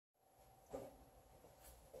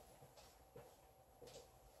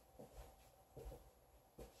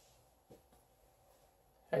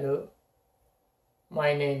Hello,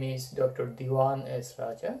 my name is Dr. Diwan S.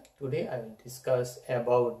 Raja. Today I will discuss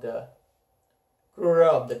about the crura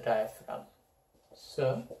of the diaphragm.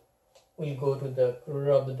 So, we'll go to the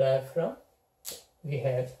crura of the diaphragm. We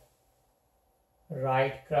have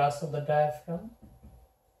right crus of the diaphragm,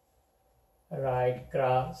 right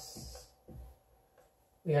crus.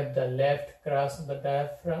 We have the left crus of the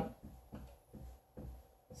diaphragm.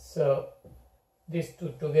 So, these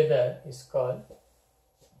two together is called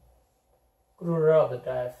crura of the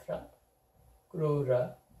diaphragm,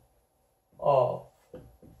 crura of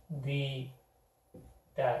the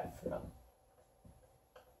diaphragm.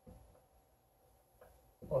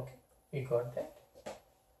 Okay, we got that.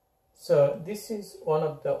 So this is one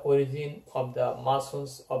of the origin of the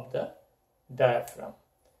muscles of the diaphragm.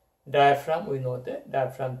 Diaphragm, we know that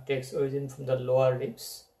diaphragm takes origin from the lower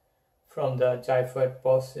ribs, from the xiphoid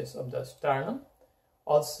process of the sternum.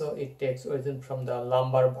 Also, it takes origin from the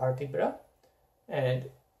lumbar vertebra, and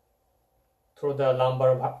through the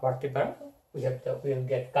lumbar vertebra we will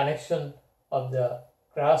get connection of the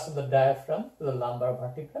crus of the diaphragm to the lumbar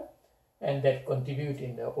vertebra, and that contribute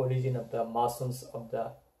in the origin of the muscles of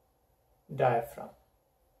the diaphragm.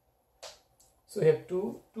 So we have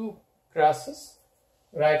two cruses,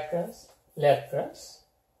 right crus, left crus.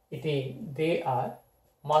 They are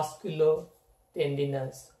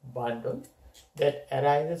musculo-tendinous bundle that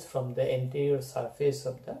arises from the anterior surface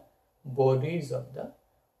of the bodies of the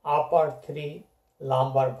upper three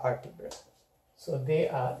lumbar vertebrae. So they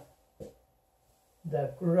are,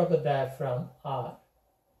 the crura of the diaphragm are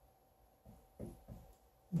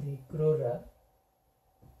the crura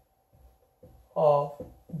of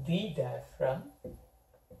the diaphragm,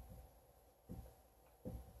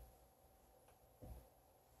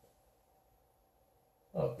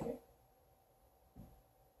 okay,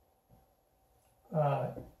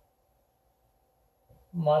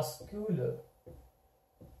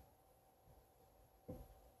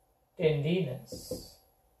 musculo-tendinous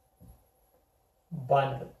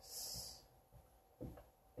bundles.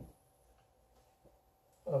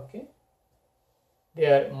 Okay, they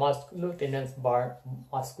are musculo-tendinous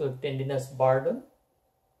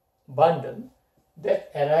bundle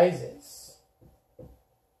that arises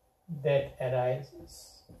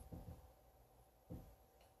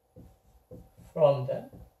from the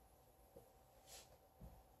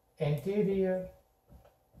anterior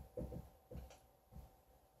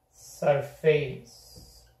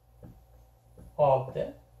surface of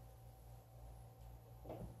the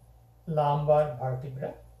lumbar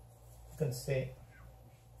vertebra. You can say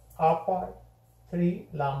upper three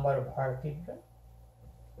lumbar vertebra,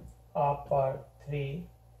 upper three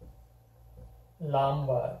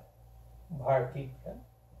lumbar vertebra,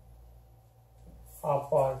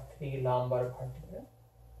 upper three lumbar vertebra.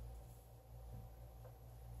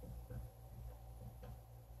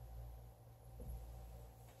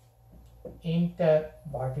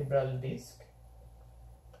 Intervertebral disc,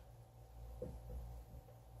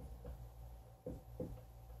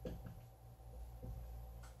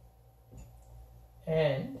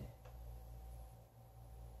 and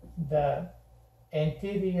the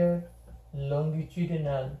anterior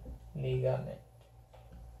longitudinal ligament,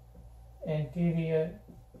 anterior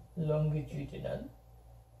longitudinal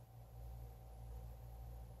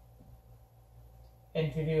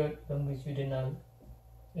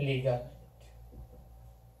ligament.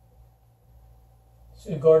 So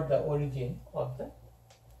you got the origin of the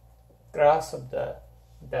crus of the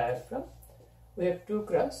diaphragm. We have two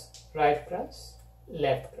crus, right crus,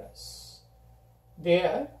 left crus. They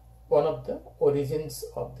are one of the origins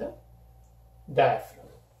of the diaphragm.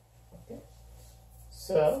 Okay.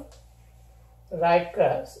 So right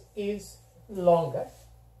crus is longer.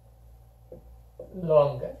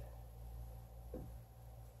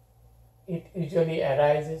 It usually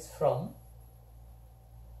arises from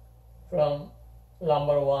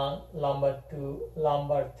lumbar 1, lumbar 2,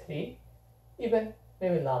 lumbar 3, even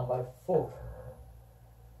maybe lumbar 4.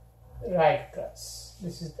 Right crus.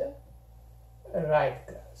 This is the right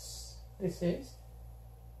crus. This is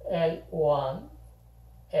L1,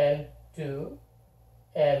 L2,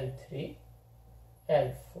 L3,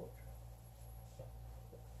 L4.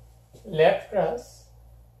 Left crus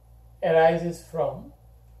arises from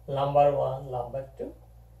lumbar 1, lumbar 2,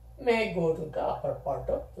 may go to the upper part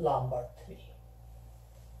of lumbar 3.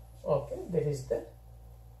 Okay, that is the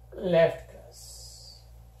left crus.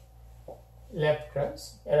 Left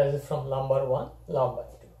crus arises from lumbar 1, lumbar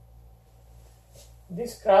 2.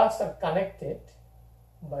 These crus are connected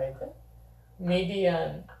by the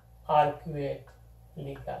median arcuate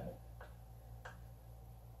ligament.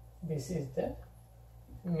 This is the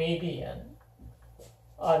median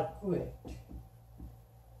arcuate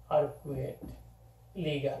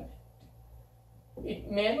ligament.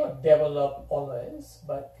 It may not develop always,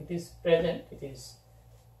 but it is present.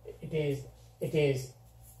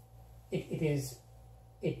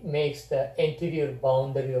 It makes the anterior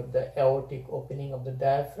boundary of the aortic opening of the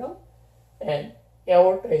diaphragm, and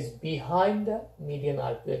aorta is behind the median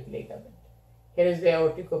arcuate ligament. Here is the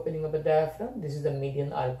aortic opening of the diaphragm. This is the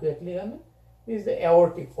median arcuate ligament. This is the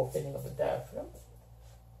aortic opening of the diaphragm.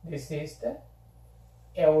 This is the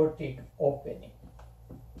aortic opening.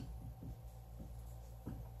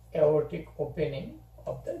 Aortic opening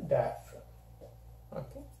of the diaphragm.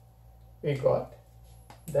 Okay, we got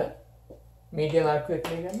the median arcuate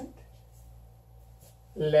ligament,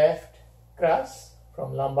 left crus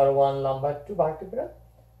from lumbar 1, lumbar 2 vertebra,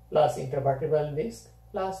 plus intervertebral disc,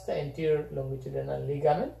 plus the anterior longitudinal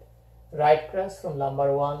ligament, right crus from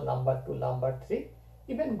lumbar 1, lumbar 2, lumbar 3,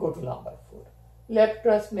 even go to lumbar 4. Left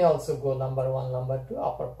crus may also go lumbar 1, lumbar 2,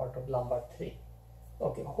 upper part of lumbar 3.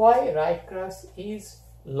 Okay, why right crus is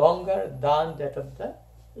longer than that of the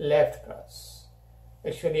left crus?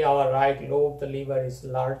 Actually, our right lobe of the liver is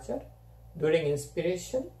larger. During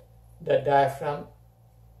inspiration, the diaphragm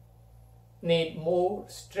need more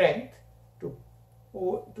strength to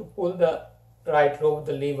pull the right lobe of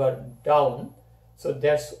the liver down. So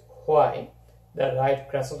that's why the right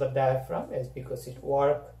crus of the diaphragm is, because it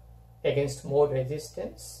works against more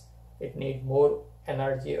resistance. It needs more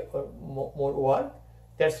energy or more work.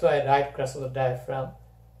 That's why right crus of the diaphragm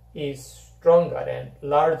is stronger and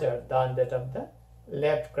larger than that of the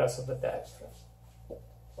left crus of the diaphragm.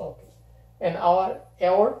 Okay, and our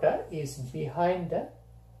aorta is behind the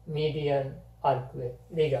median arcuate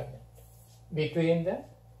ligament, between the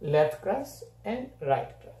left crus and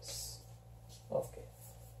right crus. Okay,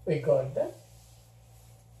 we got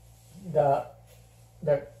the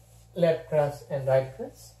left crus and right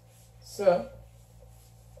crus. So,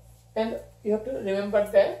 and you have to remember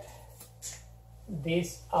that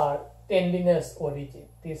these are tendinous origin.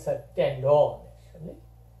 These are tendon, actually.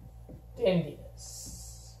 Tendinous.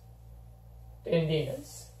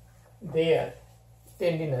 They are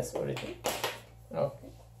tendinous origin.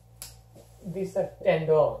 Okay. These are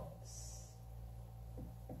tendons.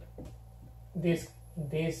 These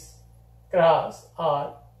crus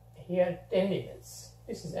are here tendinous.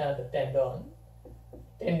 This is another tendon.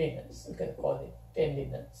 Tendinous. You can call it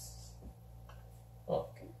tendinous.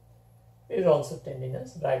 Okay. This is also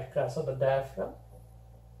tendinous. Right crus of the diaphragm,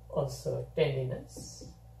 also tendinous.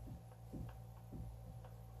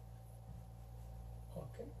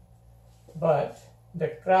 Okay. But the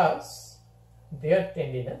crus, they are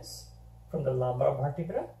tendinous from the lumbar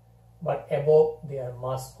vertebra, but above they are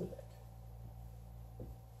muscular.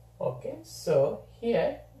 Okay, so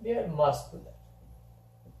here they are muscular.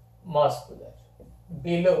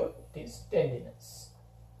 Below it is tendinous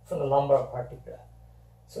from the lumbar vertebra.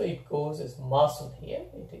 So it goes as muscle here.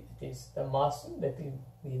 It is the muscle that will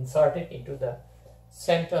be inserted into the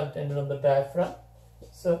central tendon of the diaphragm.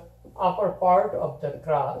 So upper part of the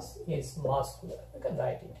crus is muscular. You can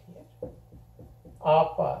write it here.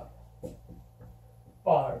 Upper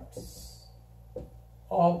parts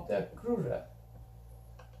of the crura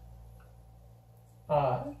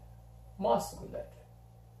are muscular.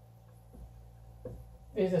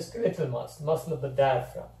 This is the skeletal muscle of the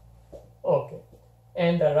diaphragm. Okay.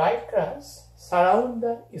 And the right crus surround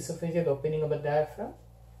the esophageal opening of the diaphragm.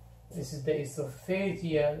 This is the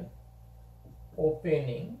esophageal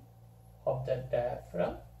opening of the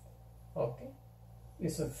diaphragm. Okay.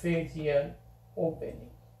 Esophageal opening.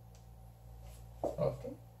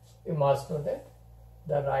 Okay. You must know that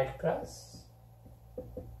the right crus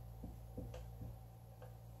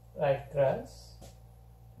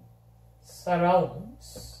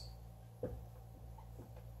surrounds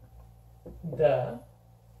the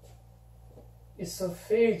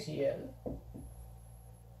esophageal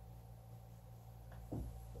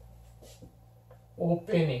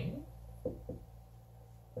opening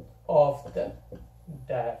of the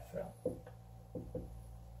diaphragm.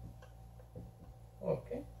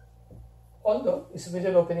 Okay. Although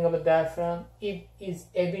esophageal opening of the diaphragm is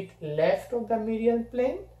a bit left of the median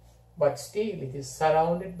plane, but still it is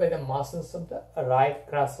surrounded by the muscles of the right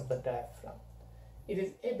crus of the diaphragm. It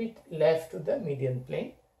is a bit left to the median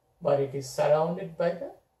plane, but it is surrounded by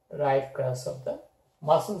the right crus of the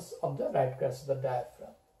muscles of the right crus of the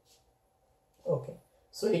diaphragm. Okay,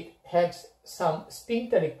 so it has some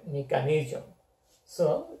sphincteric mechanism.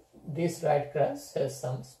 So this right crus has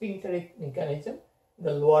some sphincteric mechanism in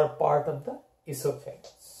the lower part of the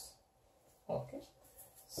esophagus. Okay,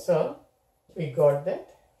 so we got that.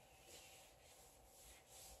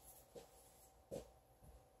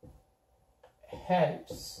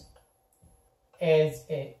 helps as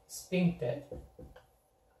a sphincter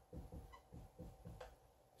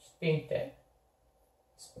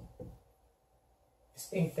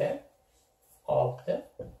of the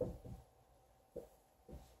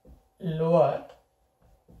lower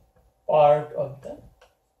part of the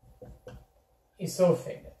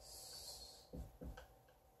esophagus.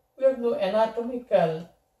 We have no anatomical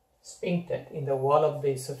sphincter in the wall of the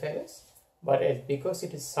esophagus, but because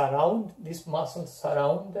it is these muscles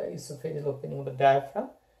surround the esophageal opening of the diaphragm,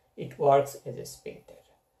 it works as a sphincter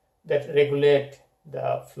that regulate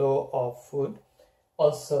the flow of food.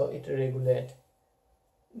 Also, it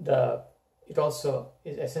also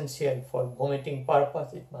is essential for vomiting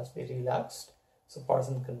purpose. It must be relaxed so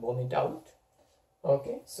person can vomit out.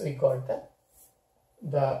 Okay, so we got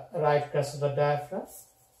the right crus of the diaphragm,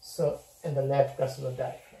 and the left crus of the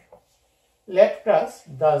diaphragm. Left crus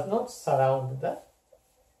does not surround the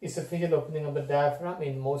esophageal opening of the diaphragm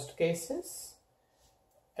in most cases.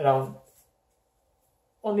 Around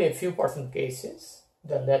only a few % cases,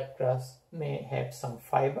 the left crus may have some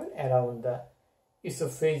fiber around the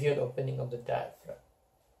esophageal opening of the diaphragm.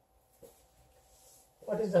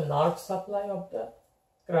 What is the nerve supply of the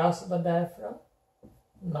crus of the diaphragm?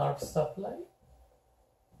 Nerve supply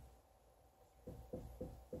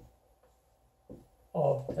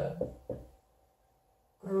of the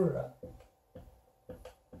crura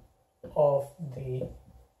of the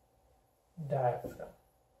diaphragm.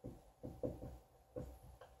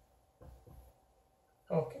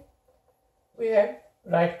 Okay, we have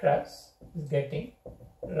right crus is getting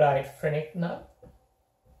right phrenic nerve,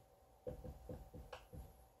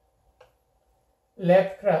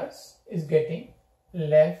 left crus is getting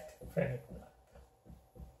left phrenic nerve.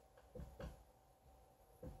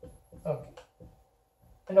 Okay,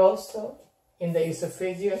 and also in the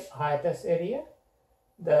esophageal hiatus area,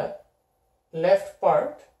 the left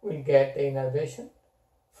part will get the innervation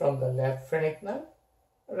from the left phrenic nerve,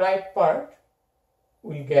 right part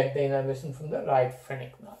will get the innervation from the right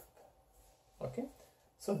phrenic nerve. Okay,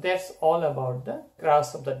 so that's all about the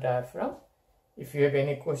crus of the diaphragm. If you have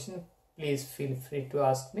any question, please feel free to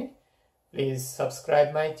ask me. Please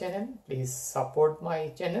subscribe my channel, please support my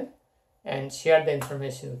channel, and share the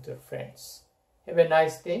information with your friends. Have a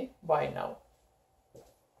nice day. Bye now.